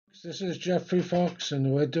This is Geoffrey Fox,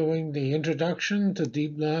 and we're doing the Introduction to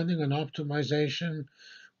Deep Learning and Optimization,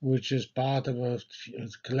 which is part of a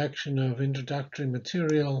collection of introductory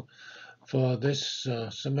material for this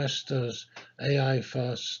semester's AI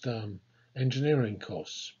First engineering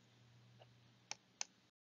course.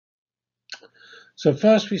 So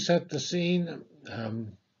first we set the scene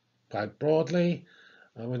quite broadly.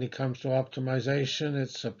 When it comes to optimization,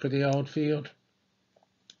 it's a pretty old field.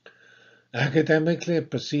 Academically, it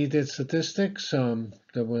preceded statistics.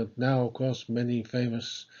 There were now, of course, many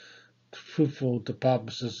famous fruitful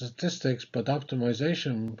departments of statistics, but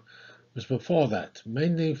optimization was before that,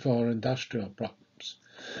 mainly for industrial problems.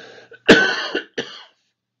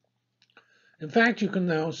 In fact, you can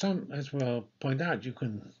now, as we'll point out, you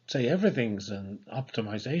can say everything's an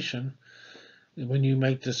optimization. When you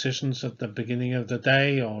make decisions at the beginning of the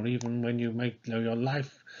day, or even when you make your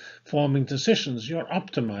life-forming decisions, you're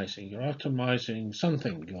optimizing. You're optimizing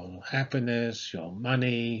something, your happiness, your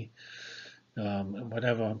money,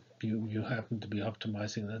 whatever you happen to be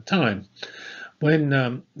optimizing at the time. When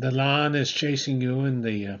the lion is chasing you in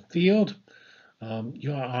the field,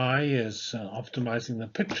 your eye is optimizing the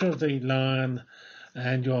picture of the lion,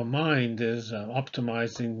 and your mind is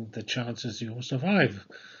optimizing the chances you will survive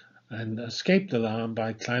and escape the lion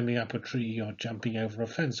by climbing up a tree or jumping over a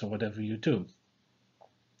fence or whatever you do.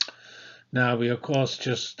 Now, we of course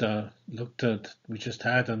just we just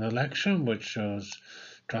had an election which was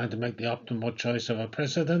trying to make the optimal choice of a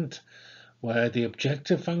president, where the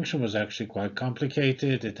objective function was actually quite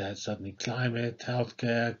complicated. It had suddenly climate,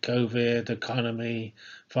 healthcare, COVID, economy,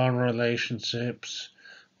 foreign relationships,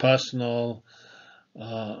 personal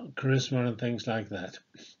charisma, and things like that.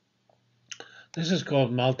 This is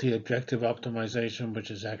called multi-objective optimization, which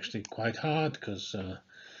is actually quite hard because,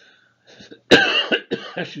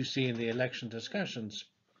 as you see in the election discussions,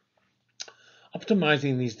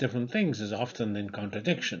 optimizing these different things is often in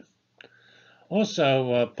contradiction.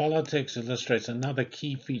 Also, politics illustrates another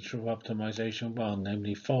key feature of optimization well,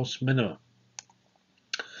 namely false minima.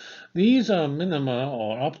 These are minima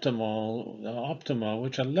or optima,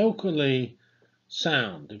 which are locally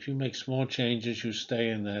sound. If you make small changes, you stay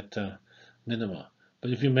in that minima. But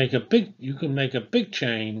if you make you can make a big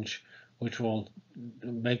change, which will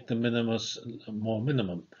make the minimus more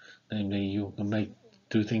minimum. Namely, you can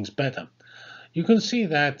do things better. You can see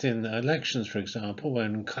that in elections, for example,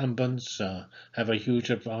 when incumbents have a huge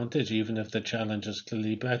advantage, even if the challenge is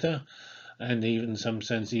clearly better, and even in some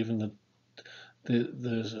sense, even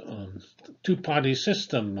the two-party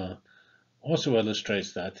system also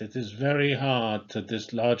illustrates that. It is very hard to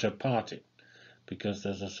dislodge a party because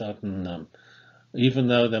there's a certain, even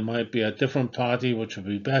though there might be a different party which would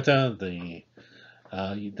be better,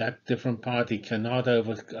 that different party cannot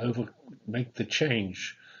make the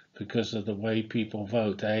change because of the way people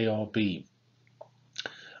vote, A or B.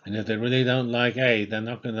 And if they really don't like A, they're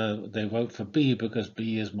not they vote for B because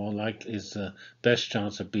B is the best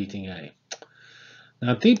chance of beating A.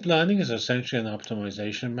 Now, deep learning is essentially an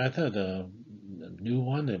optimization method, a new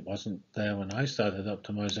one. It wasn't there when I started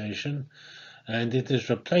optimization, and it is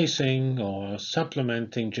replacing or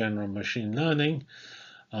supplementing general machine learning,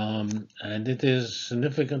 and it is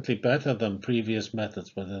significantly better than previous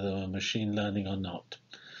methods, whether they were machine learning or not.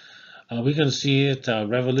 We can see it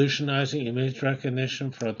revolutionizing image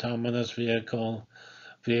recognition for autonomous vehicles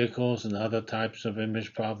and other types of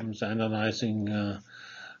image problems, analyzing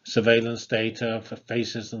surveillance data for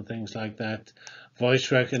faces and things like that,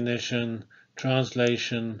 voice recognition,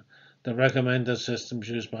 translation, the recommender systems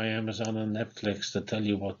used by Amazon and Netflix to tell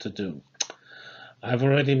you what to do. I've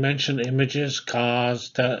already mentioned images.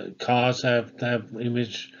 Cars have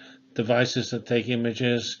image devices that take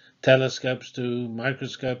images. Telescopes do,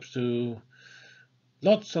 microscopes do.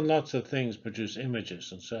 Lots and lots of things produce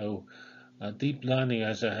images, and so deep learning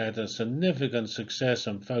has had a significant success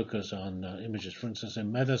and focus on images. For instance,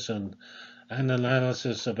 in medicine, an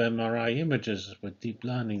analysis of MRI images with deep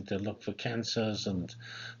learning to look for cancers and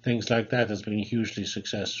things like that has been hugely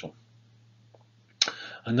successful.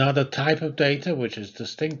 Another type of data which is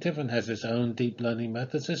distinctive and has its own deep learning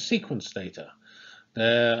methods is sequence data.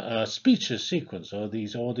 They're speech is sequence, or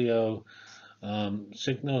these audio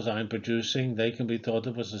signals I'm producing, they can be thought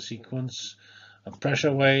of as a sequence of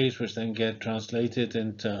pressure waves, which then get translated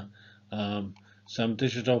into some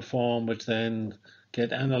digital form, which then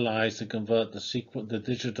get analyzed to convert the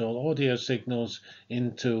digital audio signals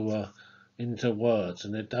into words,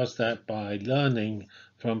 and it does that by learning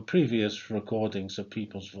from previous recordings of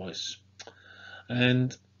people's voice.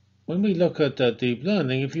 And when we look at deep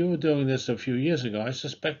learning, if you were doing this a few years ago, I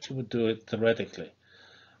suspect you would do it theoretically,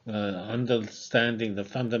 understanding the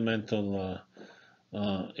fundamental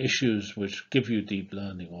issues which give you deep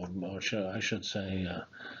learning, or I should say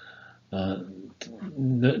uh,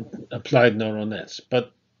 applied neural nets.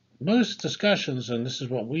 But most discussions, and this is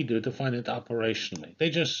what we do, define it operationally. They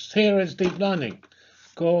just, here is deep learning.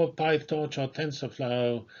 Go PyTorch or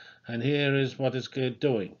TensorFlow, and here is what it's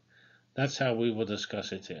doing. That's how we will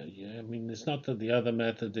discuss it here. Yeah, I mean, it's not that the other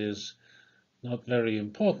method is not very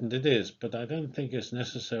important. It is, but I don't think it's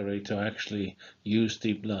necessary to actually use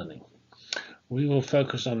deep learning. We will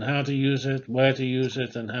focus on how to use it, where to use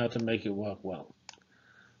it, and how to make it work well.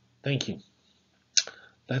 Thank you.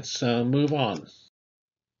 Let's move on.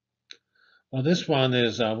 Well, this one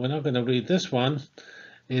is, we're not going to read this one.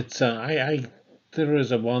 It's, there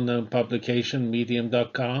is a well-known publication,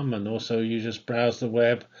 medium.com, and also you just browse the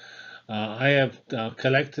web. I have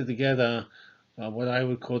collected together what I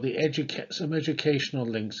would call some educational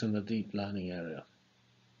links in the deep learning area.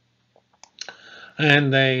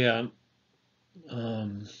 And they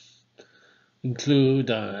include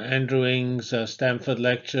Andrew Ng's Stanford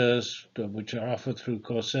lectures, which are offered through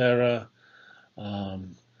Coursera,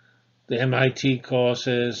 the MIT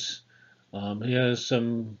courses. Here is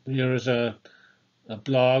a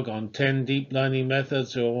blog on 10 deep learning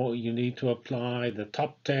methods you need to apply, the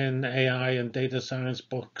top 10 AI and data science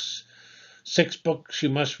books, 6 books you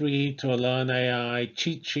must read to learn AI,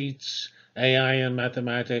 cheat sheets, AI and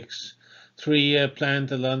mathematics, 3-year plan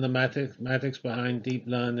to learn the mathematics behind deep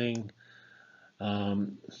learning,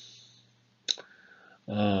 an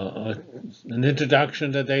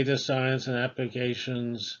introduction to data science and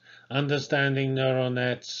applications, understanding neural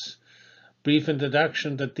nets, brief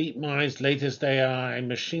introduction to DeepMind's latest AI,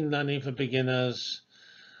 machine learning for beginners,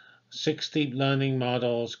 6 deep learning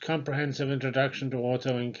models, comprehensive introduction to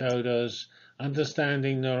autoencoders,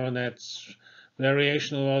 understanding neural nets,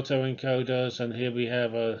 variational autoencoders, and here we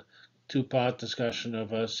have a 2-part discussion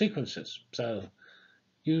of sequences. So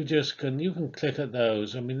you can click at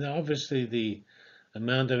those. I mean, obviously the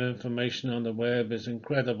amount of information on the web is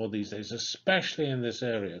incredible these days, especially in this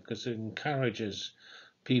area, because it encourages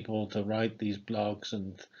people to write these blogs,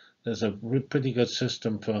 and there's a pretty good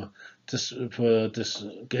system for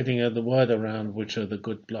getting the word around which are the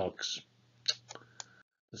good blogs.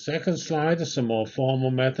 The second slide is a more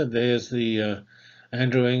formal method. There's the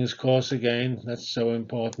Andrew Ng's course again. That's so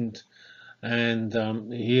important. And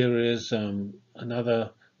here is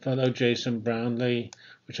another fellow, Jason Brownlee,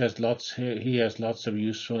 which has he has lots of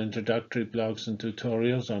useful introductory blogs and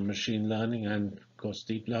tutorials on machine learning and, of course,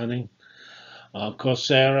 deep learning.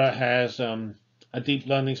 Coursera has a deep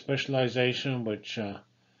learning specialization, which at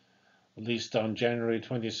least on January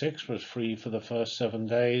 26th was free for the first 7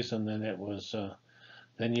 days, and then it was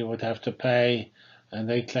then you would have to pay, and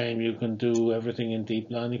they claim you can do everything in deep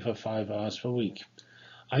learning for 5 hours per week.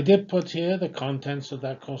 I did put here the contents of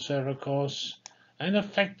that Coursera course, and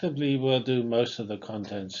effectively we'll do most of the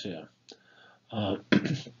contents here.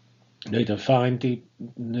 They define deep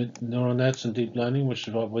neural nets and deep learning, which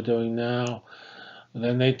is what we're doing now. And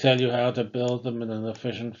then they tell you how to build them in an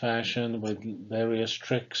efficient fashion with various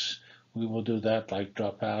tricks. We will do that, like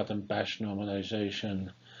dropout and batch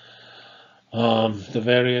normalization. The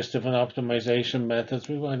various different optimization methods,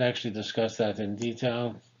 we won't actually discuss that in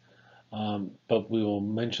detail. But we will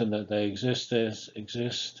mention that they exist,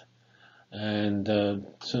 and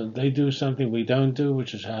so they do something we don't do,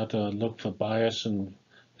 which is how to look for bias and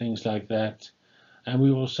things like that. And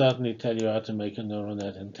we will certainly tell you how to make a neural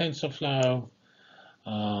net in TensorFlow.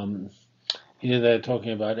 Here they're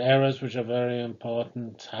talking about errors, which are very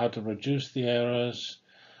important, how to reduce the errors,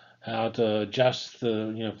 how to adjust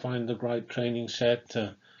find the right training set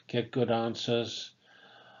to get good answers.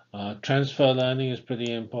 Transfer learning is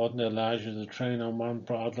pretty important. It allows you to train on one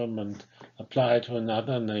problem and apply it to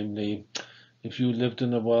another. Namely, if you lived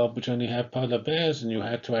in a world which only had polar bears and you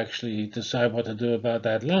had to actually decide what to do about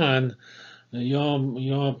that lion,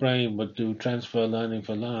 your brain would do transfer learning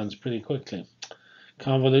for lions pretty quickly.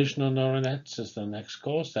 Convolutional neural nets is the next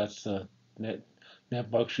course. That's the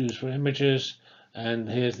networks used for images. And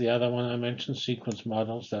here's the other one I mentioned, sequence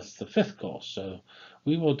models. That's the 5th course. So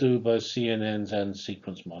we will do both CNNs and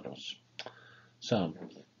sequence models. So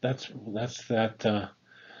that's that.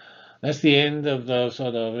 That's the end of the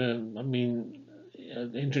sort of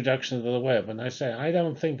introduction to the web. And I say I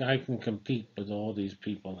don't think I can compete with all these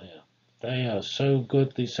people here. They are so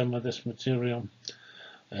good. Some of this material,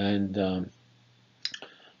 and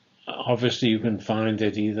obviously you can find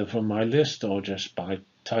it either from my list or just by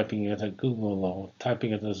typing it at Google, or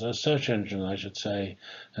typing it as a search engine, I should say,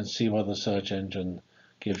 and see what the search engine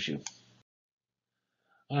gives you.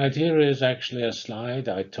 All right, here is actually a slide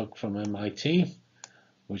I took from MIT,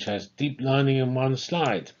 which has deep learning in one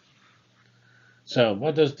slide. So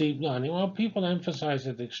what does deep learning? Well, people emphasize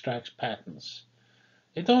it extracts patterns.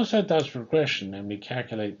 It also does regression, and we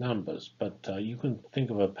calculate numbers, but you can think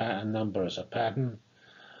of a pattern number as a pattern,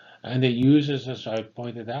 and it uses, as I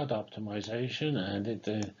pointed out, optimization,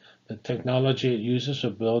 and the technology it uses for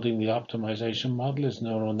building the optimization model is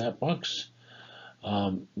neural networks.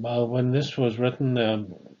 Well, when this was written,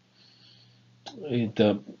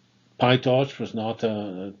 PyTorch was not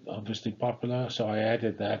obviously popular, so I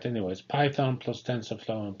added that. Anyways, Python plus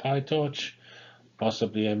TensorFlow and PyTorch,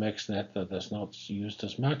 possibly MXNet that's not used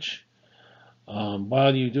as much.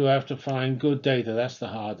 Well, you do have to find good data. That's the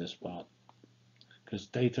hardest part, because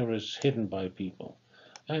data is hidden by people.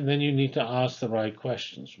 And then you need to ask the right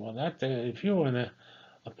questions. Well, if you're in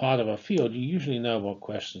a part of a field, you usually know what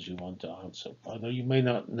questions you want to answer, although you may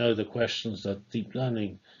not know the questions that deep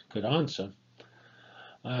learning could answer.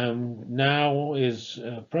 Now is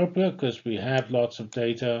appropriate because we have lots of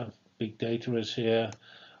data. Big data is here.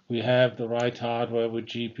 We have the right hardware with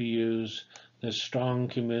GPUs. There's strong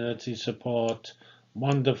community support.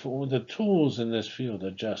 Wonderful. The tools in this field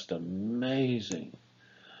are just amazing.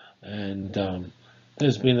 And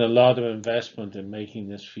there's been a lot of investment in making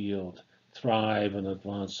this field thrive and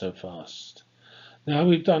advance so fast. Now,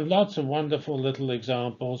 we've done lots of wonderful little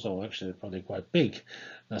examples, or actually, they're probably quite big,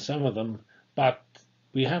 some of them, but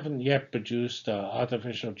we haven't yet produced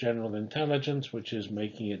artificial general intelligence, which is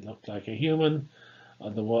making it look like a human,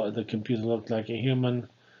 the computer look like a human,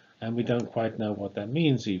 and we don't quite know what that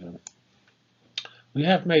means even. We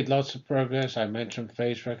have made lots of progress. I mentioned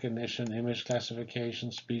face recognition, image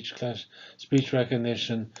classification, speech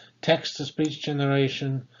recognition, text-to-speech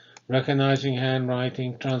generation, recognizing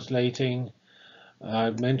handwriting, translating.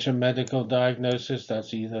 I mentioned medical diagnosis.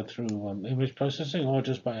 That's either through image processing or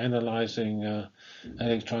just by analyzing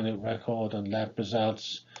electronic record and lab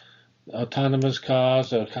results. Autonomous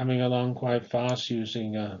cars are coming along quite fast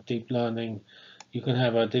using deep learning. You can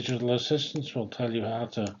have a digital assistant will tell you how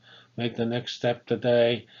to make the next step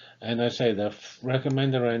today. And I say the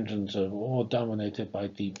recommender engines are all dominated by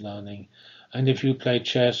deep learning. And if you play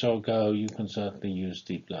chess or Go, you can certainly use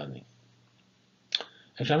deep learning.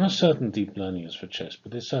 Actually, I'm not certain deep learning is for chess,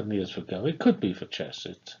 but it certainly is for Go. It could be for chess.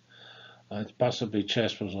 Possibly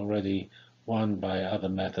chess was already won by other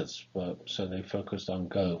methods, so they focused on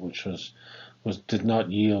Go, which did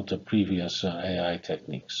not yield to previous AI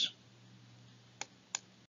techniques.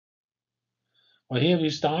 Well, here we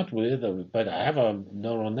start with, but I have a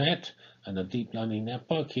neural net and a deep learning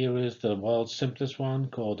network. Here is the world's simplest one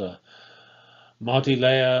called a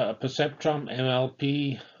multi-layer perceptron,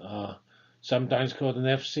 MLP, sometimes called an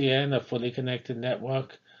FCN, a fully connected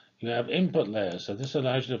network. You have input layers, so this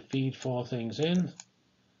allows you to feed 4 things in.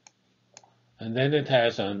 And then it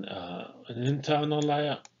has an internal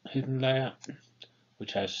layer, hidden layer,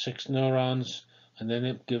 which has 6 neurons, and then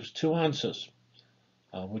it gives 2 answers,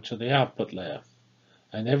 which are the output layer.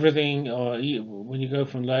 And everything, when you go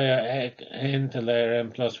from layer n to layer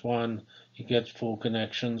n plus 1, you get 4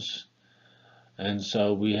 connections. And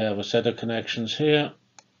so we have a set of connections here,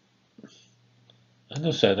 and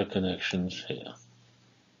a set of connections here.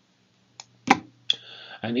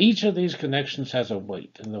 And each of these connections has a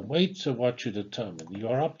weight, and the weights are what you determine.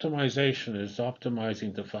 Your optimization is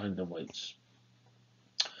optimizing to find the weights.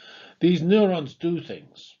 These neurons do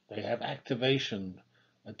things. They have activation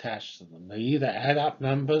attached to them. They either add up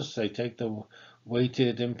numbers, they take the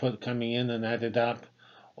weighted input coming in and add it up,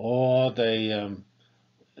 or they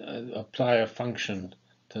apply a function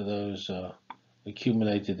to those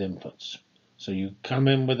accumulated inputs. So you come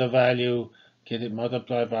in with a value, get it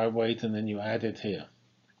multiplied by weight, and then you add it here.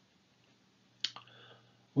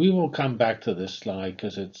 We will come back to this slide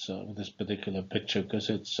because it's this particular picture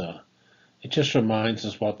because it just reminds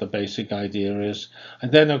us what the basic idea is.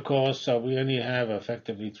 And then, of course, we only have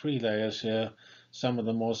effectively 3 layers here. Some of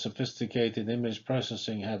the more sophisticated image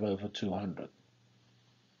processing have over 200.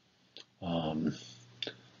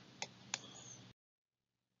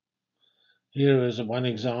 Here is one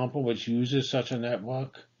example which uses such a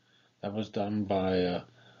network that was done by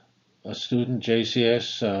a student,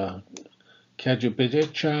 JCS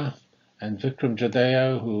Kajubidicha, and Vikram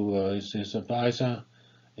Jadeo, who is his advisor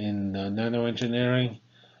in nanoengineering,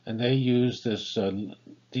 and they use this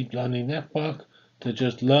deep learning network to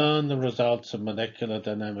just learn the results of molecular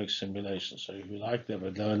dynamics simulations. So if you like, they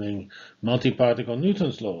were learning multi-particle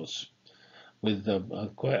Newton's laws with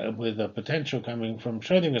a potential coming from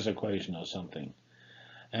Schrödinger's equation or something.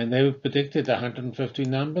 And they predicted 150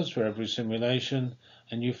 numbers for every simulation,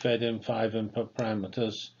 and you fed in 5 input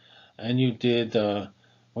parameters, and you did you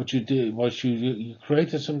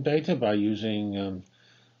created some data by using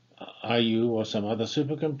IU or some other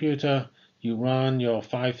supercomputer. you run your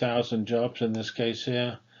 5,000 jobs in this case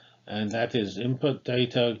here, and that is input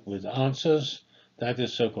data with answers. That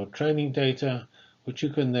is so-called training data, which you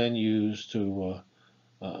can then use to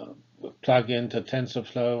plug into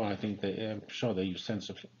TensorFlow. I'm sure they use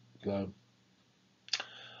TensorFlow.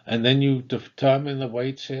 And then you determine the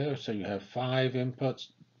weights here. So you have 5 inputs,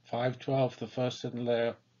 512 the first hidden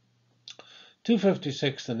layer,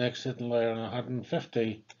 256 the next hidden layer, and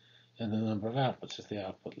 150 in the number of outputs is the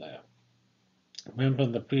output layer. Remember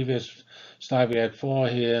in the previous slide we had 4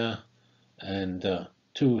 here and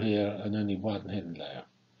 2 here and only 1 hidden layer.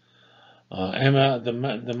 Emma, the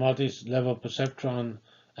multi-level perceptron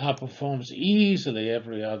outperforms easily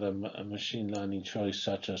every other machine learning choice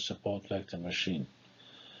such as support vector machine.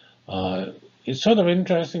 It's sort of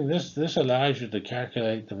interesting. This allows you to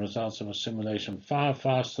calculate the results of a simulation far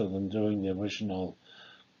faster than doing the original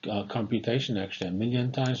computation, actually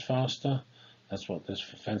 1,000,000 times faster. That's what this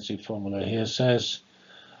fancy formula here says.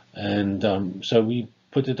 And so we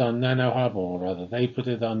put it on NanoHub, or rather they put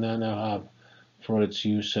it on NanoHub for its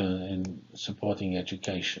use in supporting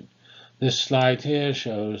education. This slide here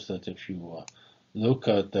shows that if you look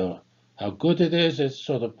at how good it is, it's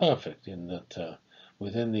sort of perfect in that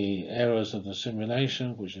within the errors of the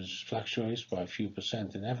simulation, which fluctuates by a few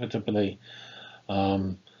percent inevitably,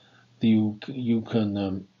 you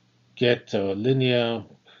can get a linear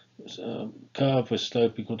curve with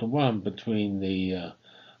slope equal to 1 between the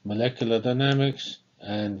molecular dynamics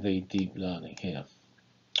and the deep learning here.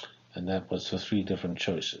 And that was for 3 different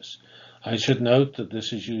choices. I should note that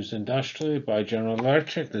this is used industrially by General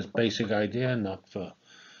Electric, this basic idea, not for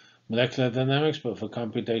molecular dynamics, but for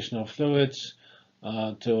computational fluids,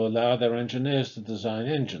 to allow their engineers to design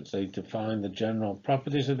engines. They define the general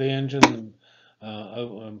properties of the engine.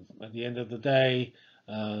 At the end of the day,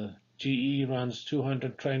 GE runs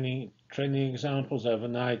 200 training examples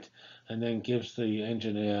overnight and then gives the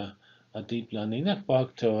engineer a deep learning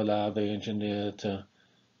network to allow the engineer to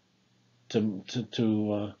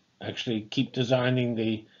actually keep designing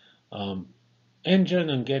the engine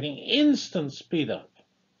and getting instant speed up.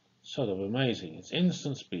 Sort of amazing. It's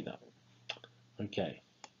instant speed up. Okay.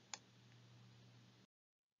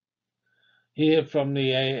 Here from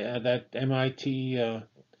the that MIT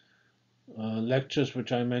lectures,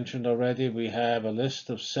 which I mentioned already, we have a list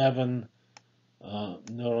of 7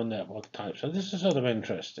 neural network types. So this is sort of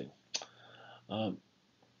interesting. A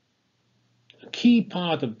key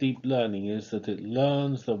part of deep learning is that it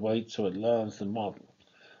learns the weight, so it learns the model.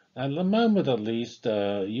 At the moment, at least,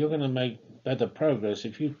 you're going to make better progress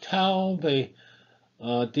if you tell the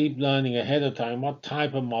deep learning ahead of time what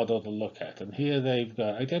type of model to look at. And here they've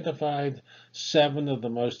identified 7 of the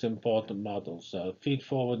most important models.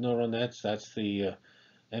 Feed-forward neural nets, that's the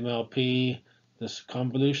MLP, the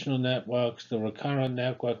convolutional networks, the recurrent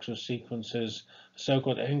networks of sequences,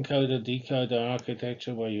 so-called encoder-decoder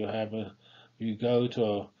architecture, where you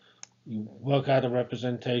work out a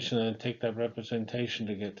representation and take that representation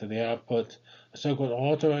to get to the output. A so-called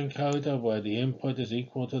autoencoder, where the input is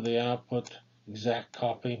equal to the output, exact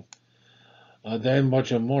copy. Then what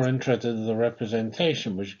you're more interested in is the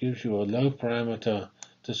representation, which gives you a low parameter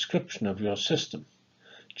description of your system.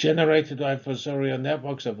 Generated adversarial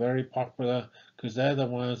networks are very popular because they're the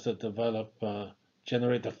ones that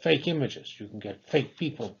generate the fake images. You can get fake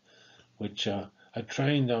people, which are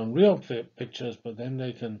trained on real pictures, but then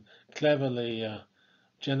they can cleverly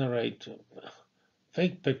generate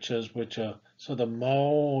fake pictures, which are sort of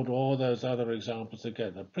mold all those other examples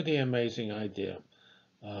together. Pretty amazing idea.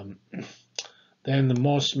 Then the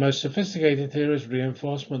most sophisticated here is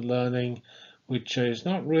reinforcement learning, which is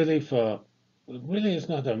not really is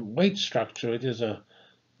not a weight structure. It is a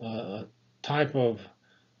type of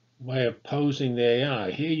way of posing the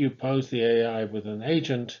AI. Here you pose the AI with an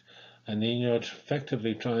agent, and then you're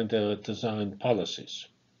effectively trying to design policies.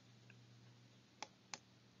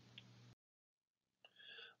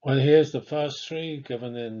 Well, here's the first 3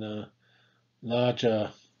 given in larger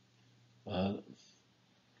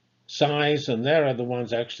size, and there are the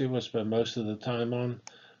ones actually we'll spend most of the time on.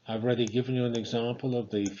 I've already given you an example of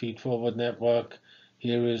the feed-forward network.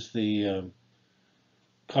 Here is the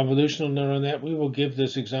convolutional neural net. We will give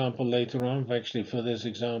this example later on. Actually, for this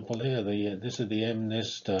example here, this is the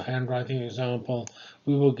MNIST handwriting example.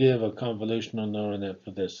 We will give a convolutional neural net for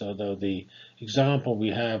this, although the example we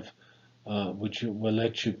have, which we'll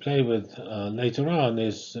let you play with later on,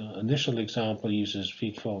 is initial example uses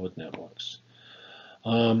feed-forward networks.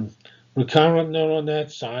 Recurrent neural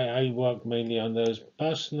nets, I work mainly on those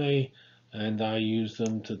personally, and I use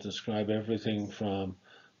them to describe everything from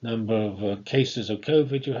number of cases of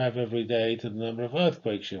COVID you have every day to the number of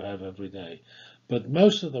earthquakes you have every day. But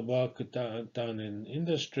most of the work done in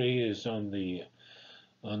industry is on the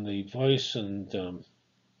voice and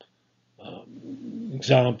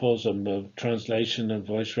examples of translation and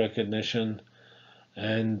voice recognition.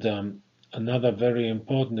 And another very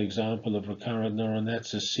important example of recurrent neural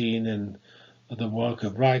nets is seen in the work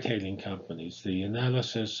of ride-hailing companies. The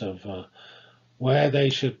analysis of where they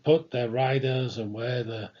should put their riders and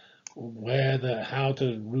how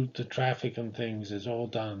to route the traffic and things is all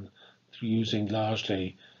done through using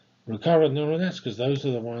largely recurrent neural nets, because those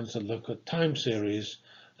are the ones that look at time series.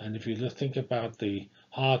 And if you think about the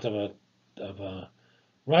heart of a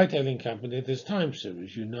ride-hailing company, there's time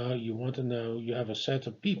series. You want to know, you have a set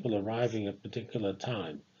of people arriving at a particular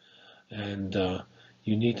time, and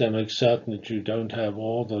you need to make certain that you don't have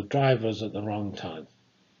all the drivers at the wrong time.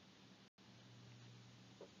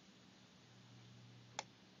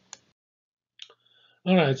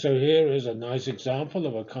 All right, so here is a nice example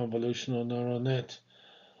of a convolutional neural net,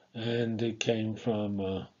 and it came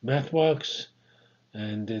from MathWorks,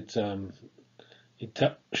 and it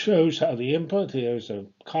shows how the input here is a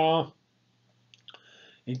car.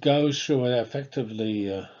 It goes through effectively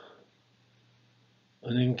an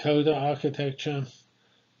encoder architecture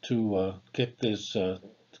to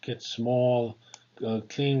get small,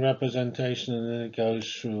 clean representation, and then it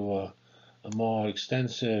goes through a more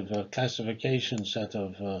extensive classification set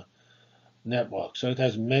of networks. So it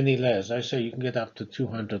has many layers. I say you can get up to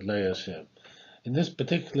 200 layers here. In this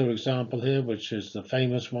particular example here, which is the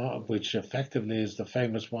famous one, which effectively is the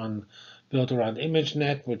famous one built around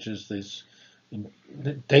ImageNet, which is this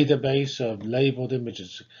database of labeled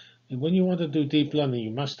images. And when you want to do deep learning, you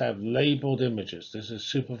must have labeled images. This is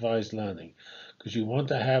supervised learning, because you want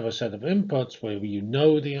to have a set of inputs where you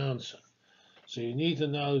know the answer. So you need to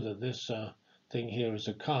know that this thing here is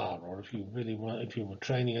a car, or if you were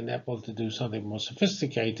training a network to do something more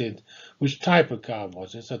sophisticated, which type of car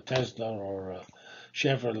was it? It's a Tesla or a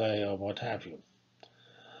Chevrolet or what have you.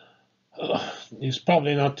 It's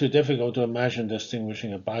probably not too difficult to imagine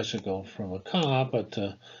distinguishing a bicycle from a car, but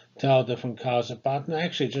to tell different cars apart, and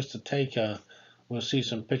actually just to take we'll see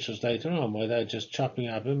some pictures later on where they're just chopping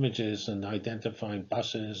up images and identifying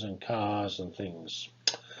buses and cars and things,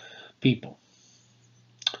 people.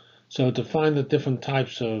 So to find the different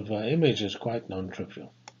types of image is quite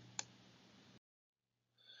non-trivial.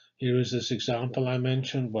 Here is this example I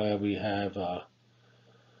mentioned where we have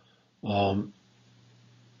an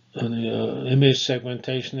image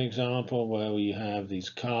segmentation example where we have these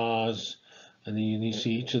cars, and then you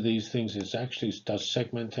see each of these things is actually does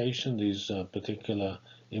segmentation, these particular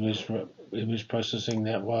image processing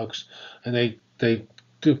networks, and they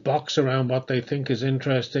do box around what they think is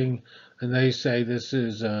interesting, and they say this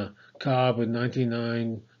is a car with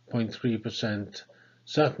 99.3%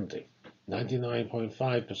 certainty,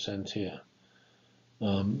 99.5% here.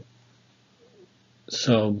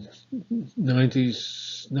 So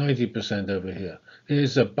 90% over here.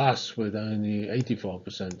 Here's a bus with only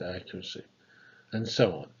 84% accuracy, and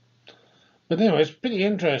so on. But anyway, it's pretty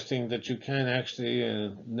interesting that you can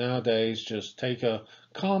actually nowadays just take a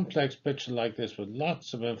complex picture like this with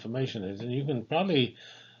lots of information in it, and you can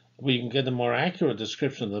get a more accurate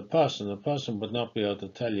description of the person. The person would not be able to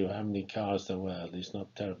tell you how many cars there were, at least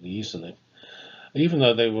not terribly easily, even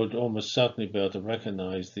though they would almost certainly be able to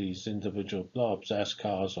recognize these individual blobs as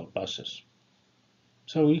cars or buses.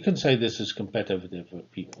 So you can say this is competitive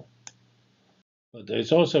with people. But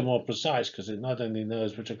it's also more precise because it not only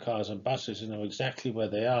knows which are cars and buses, you know exactly where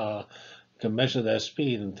they are, can measure their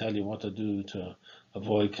speed and tell you what to do to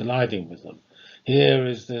avoid colliding with them. Here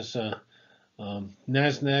is this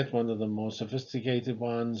NASNet, one of the more sophisticated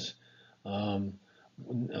ones,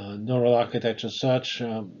 neural architecture search,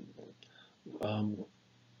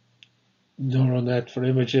 neural net for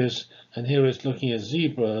images, and here it's looking at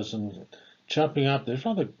zebras and chopping up. There's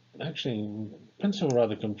actually, in principle,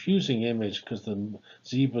 rather confusing image because the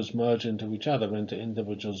zebras merge into each other, into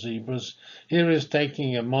individual zebras. Here is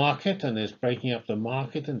taking a market and is breaking up the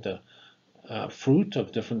market into fruit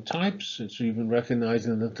of different types. It's even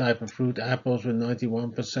recognizing the type of fruit, apples with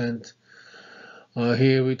 91%.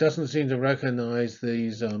 Here it doesn't seem to recognize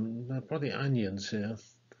these, probably onions here,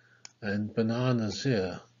 and bananas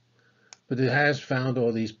here. But it has found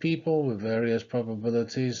all these people with various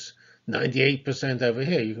probabilities. 98% over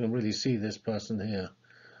here. You can really see this person here.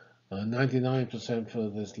 99% for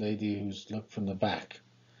this lady who's looked from the back.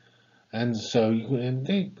 And so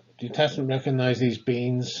it doesn't recognize these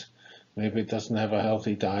beans. Maybe it doesn't have a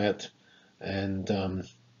healthy diet. And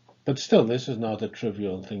but still, this is not a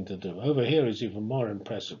trivial thing to do. Over here is even more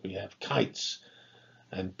impressive. We have kites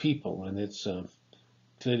and people, and it's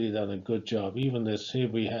clearly done a good job. Even this here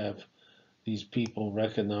we have these people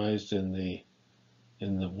recognized in the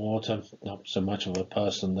water. Not so much of a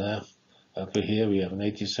person there. Over here we have an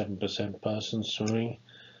 87% person swimming,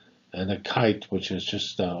 and a kite which is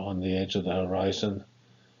just on the edge of the horizon.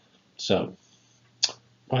 So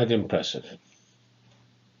quite impressive.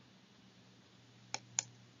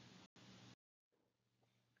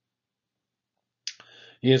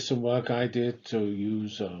 Here's some work I did to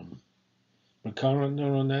use recurrent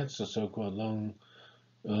neural nets, the so-called long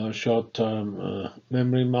short-term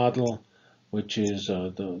memory model, which is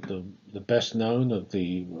the best known of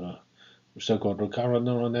the so-called recurrent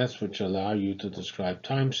neural nets, which allow you to describe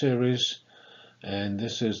time series. And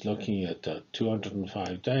this is looking at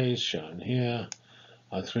 205 days, shown here.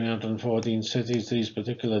 314 cities. These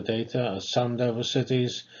particular data are summed over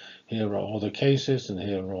cities. Here are all the cases, and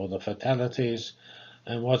here are all the fatalities.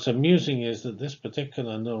 And what's amusing is that this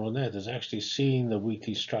particular neural net has actually seen the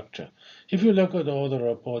weekly structure. If you look at all the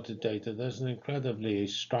reported data, there's an incredibly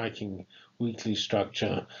striking weekly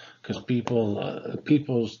structure, because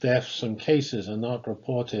people's deaths and cases are not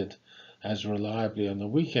reported as reliably on the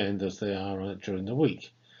weekend as they are during the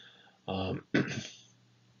week.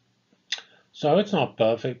 So it's not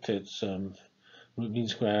perfect. It's root mean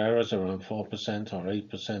square errors around 4% or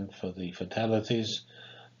 8% for the fatalities.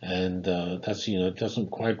 And that's, it doesn't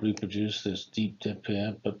quite reproduce this deep dip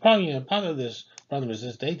here. But probably, part of this problem is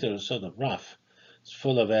this data is sort of rough. It's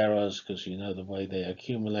full of errors because, the way they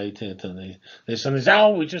accumulate it. And they suddenly say,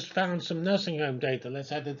 oh, we just found some nursing home data.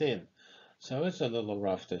 Let's add it in. So it's a little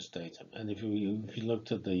rough, this data. And if you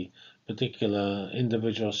looked at the particular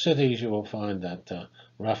individual cities, you will find that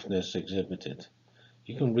roughness exhibited.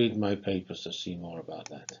 You can read my papers to see more about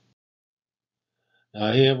that.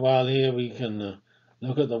 Here we can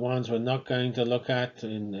look at the ones we're not going to look at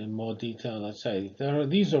in more detail. Let's say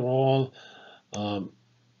these are all,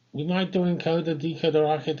 we might do encoder decoder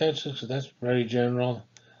architectures, because that's very general.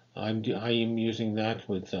 I am using that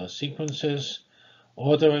with sequences.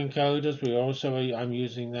 Autoencoders, I'm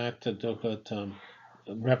using that to look at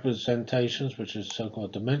representations, which is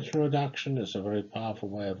so-called dimension reduction. It's a very powerful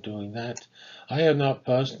way of doing that. I have not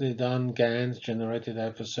personally done GANs, generated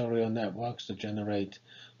adversarial networks, to generate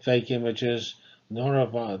fake images, nor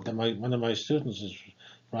have one of my students is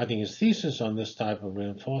writing his thesis on this type of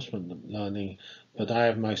reinforcement learning, but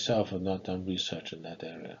I myself have not done research in that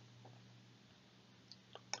area.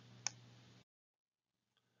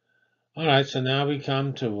 All right, so now we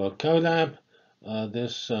come to Colab.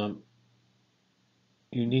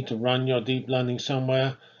 You need to run your deep learning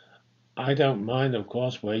somewhere. I don't mind, of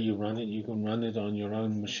course, where you run it. You can run it on your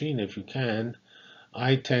own machine if you can.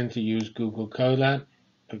 I tend to use Google Colab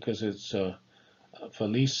because it's for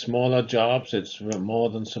least smaller jobs, it's more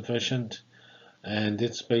than sufficient. And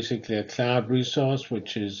it's basically a cloud resource,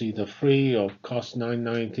 which is either free or costs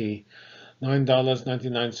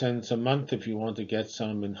 $9.99 a month if you want to get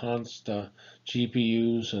some enhanced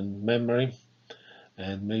GPUs and memory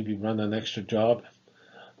and maybe run an extra job.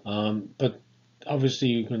 But obviously,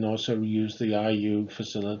 you can also use the IU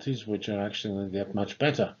facilities, which are actually going to get much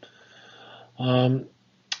better. So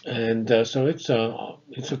it's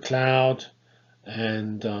a cloud,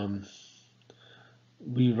 and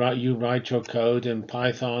you write your code in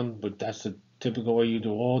Python, but that's the typical way you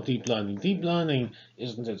do all deep learning. Deep learning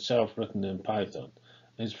isn't itself written in Python.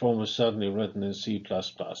 It's almost certainly written in C++.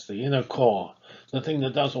 The inner core, the thing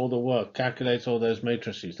that does all the work, calculates all those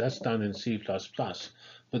matrices, that's done in C++.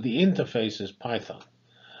 But the interface is Python.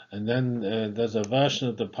 And then there's a version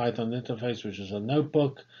of the Python interface, which is a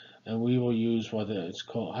notebook, and we will use what it's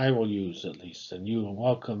called. I will use, at least, and you are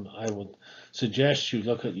welcome. I would suggest you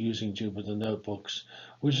look at using Jupyter Notebooks,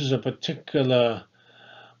 which is a particular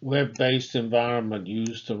web-based environment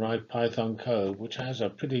used to write Python code, which has a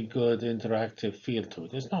pretty good interactive feel to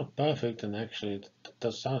it. It's not perfect, and actually it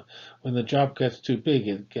does sound, when the job gets too big,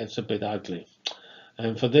 it gets a bit ugly.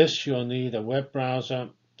 And for this, you'll need a web browser,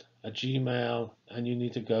 a Gmail, and you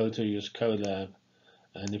need to go to use Colab.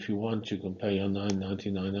 And if you want, you can pay your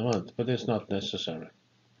 $9.99 a month, but it's not necessary.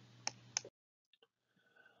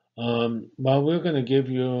 Well, we're going to give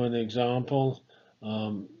you an example,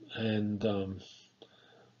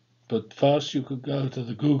 but first you could go to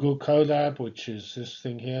the Google Colab, which is this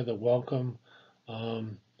thing here, the welcome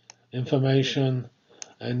information,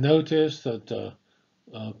 and notice that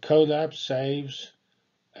Colab saves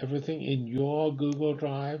everything in your Google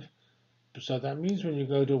Drive. So that means when you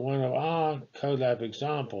go to one of our Colab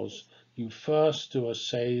examples, you first do a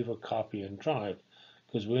save, a copy, and drive,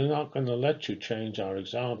 because we're not going to let you change our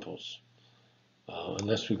examples.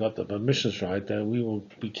 unless we got the permissions right, then we will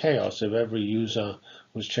be chaos if every user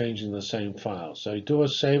was changing the same file. So you do a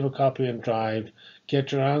save a copy and drive,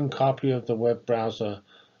 get your own copy of the web browser,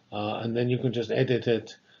 and then you can just edit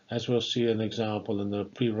it, as we'll see an example in the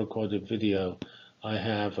pre-recorded video I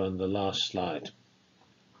have on the last slide.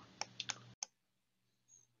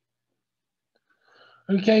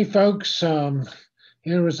 Okay, folks,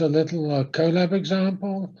 here is a little Colab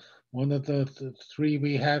example, one of the three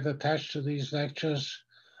we had attached to these lectures.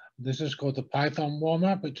 This is called the Python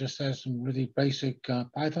warm-up. It just has some really basic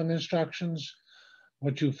Python instructions.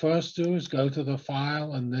 What you first do is go to the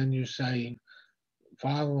file, and then you say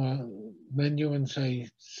file menu and say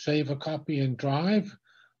save a copy and drive.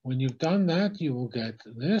 When you've done that, you will get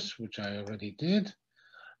this, which I already did.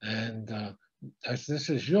 And as this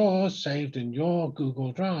is yours, saved in your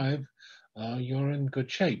Google Drive, you're in good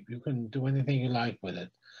shape. You can do anything you like with it.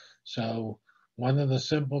 So one of the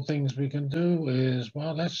simple things we can do is,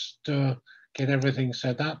 well, let's get everything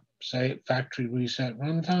set up, say factory reset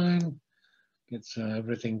runtime, gets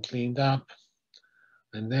everything cleaned up,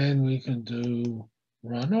 and then we can do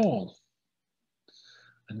run all.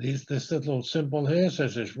 And this little symbol here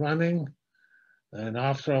says it's running, and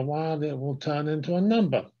after a while it will turn into a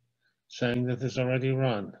number saying that it's already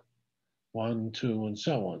run, 1, 2, and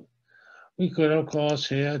so on. We could, of course,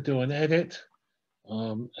 here do an edit,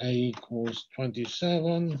 a equals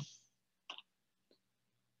 27,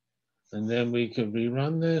 and then we could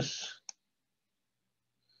rerun this,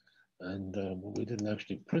 and we didn't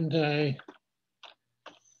actually print a.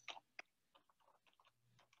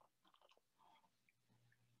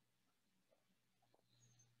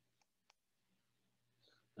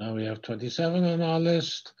 Now we have 27 on our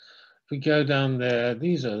list. If we go down there,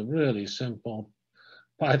 these are really simple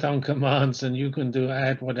Python commands, and you can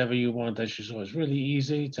add whatever you want. As you saw, it's really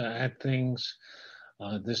easy to add things.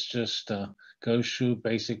 This just goes through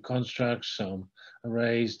basic constructs,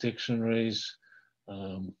 arrays, dictionaries,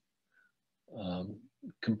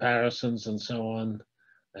 comparisons, and so on.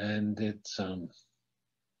 And it's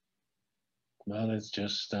well, it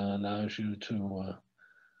just allows you to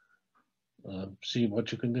see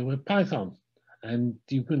what you can do with Python. And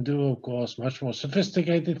you can do, of course, much more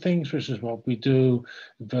sophisticated things, which is what we do,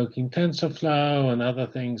 invoking TensorFlow and other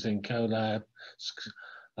things in Colab,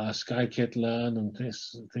 scikit-learn, and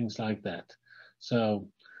things like that. So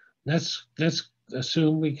let's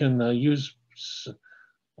assume we can use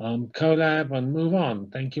Colab and move on.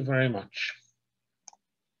 Thank you very much.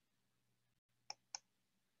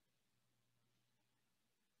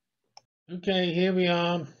 Okay, here we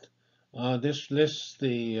are. This lists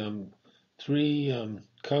the 3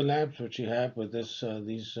 collabs which you have with this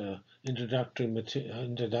these introductory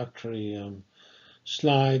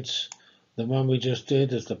slides. The one we just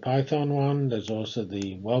did is the Python one. There's also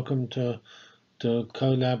the welcome to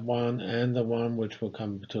Colab one, and the one which we'll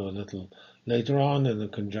come to a little later on in the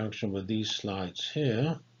conjunction with these slides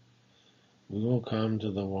here. We will come to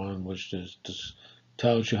the one which just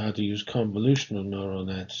tells you how to use convolutional neural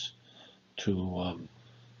nets to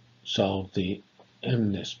solve the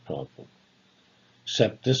MNIST problem.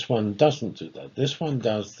 Except this one doesn't do that. This one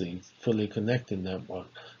does the fully connected network.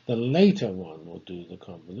 The later one will do the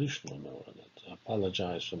convolutional neural net. I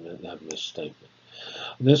apologize for that misstatement.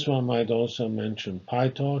 This one might also mention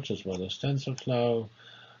PyTorch as well as TensorFlow.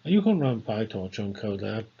 You can run PyTorch on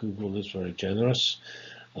Colab. Google is very generous.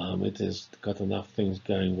 It has got enough things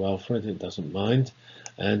going well for it. It doesn't mind.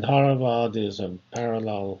 And Harvard is a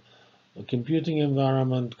parallel computing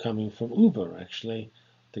environment coming from Uber, actually,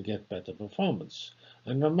 to get better performance.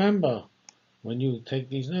 And remember, when you take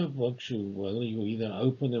these notebooks, you either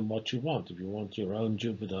open in what you want. If you want your own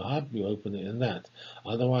Jupyter Hub, you open it in that.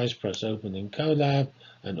 Otherwise, press open in Colab,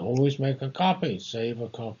 and always make a copy. Save a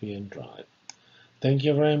copy and drive. Thank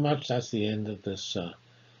you very much. That's the end of this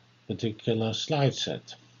particular slide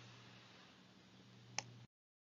set.